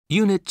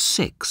Unit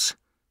 6.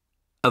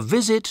 A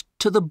visit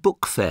to the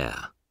book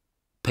fair.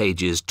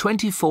 Pages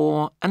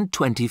 24 and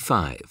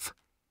 25.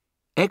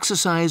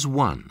 Exercise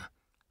 1.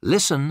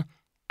 Listen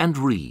and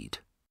read.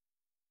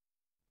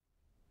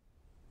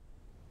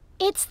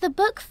 It's the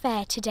book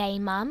fair today,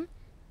 Mum.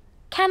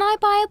 Can I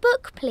buy a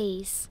book,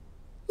 please?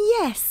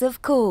 Yes,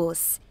 of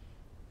course.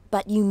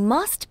 But you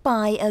must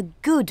buy a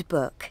good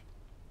book.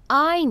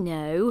 I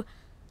know.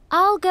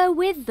 I'll go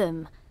with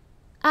them.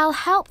 I'll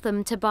help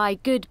them to buy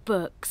good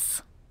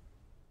books.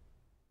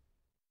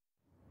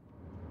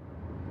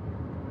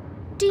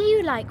 Do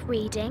you like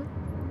reading?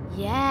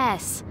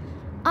 Yes,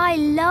 I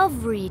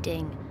love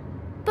reading.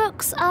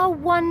 Books are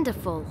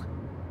wonderful.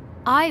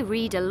 I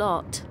read a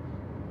lot.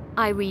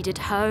 I read at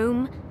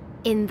home,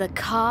 in the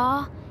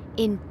car,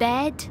 in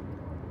bed.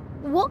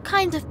 What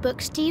kind of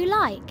books do you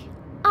like?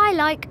 I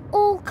like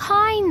all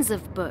kinds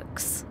of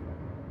books.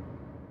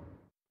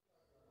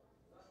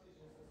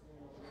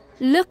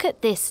 Look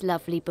at this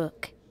lovely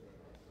book.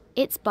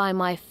 It's by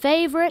my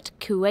favourite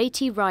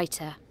Kuwaiti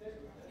writer.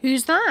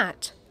 Who's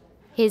that?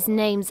 His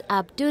name's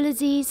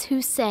Abdulaziz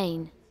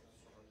Hussein.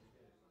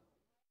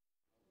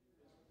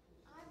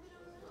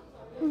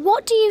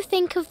 What do you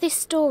think of this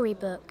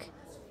storybook?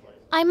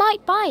 I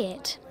might buy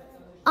it.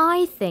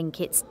 I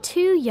think it's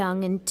too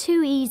young and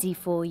too easy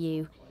for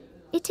you.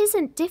 It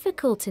isn't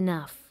difficult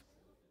enough.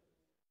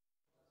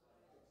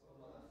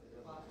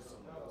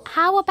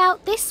 How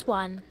about this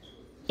one?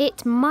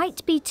 It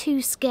might be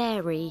too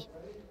scary.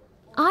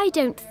 I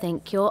don't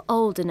think you're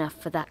old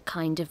enough for that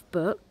kind of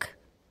book.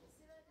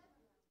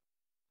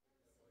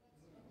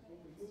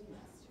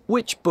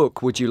 Which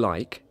book would you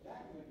like?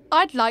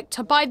 I'd like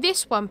to buy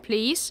this one,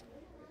 please.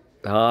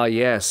 Ah,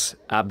 yes.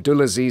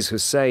 Abdulaziz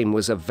Hussein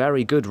was a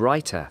very good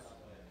writer.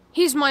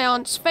 He's my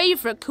aunt's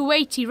favourite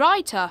Kuwaiti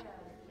writer.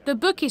 The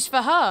book is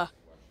for her.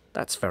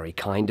 That's very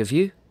kind of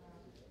you.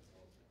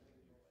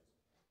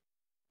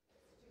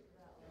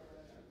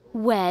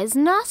 Where's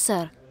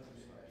Nasser?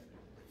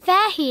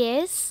 There he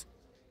is.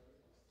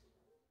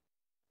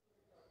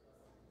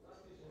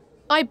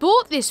 I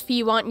bought this for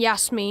you, Aunt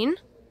Yasmin.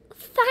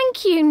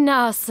 Thank you,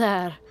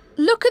 Nasser.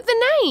 Look at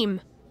the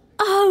name.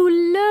 Oh,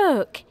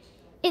 look.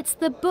 It's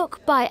the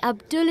book by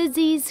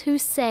Abdulaziz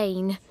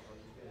Hussein.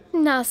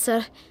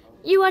 Nasser,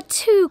 you are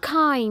too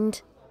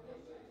kind.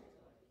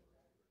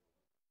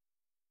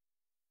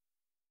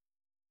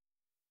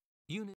 Unit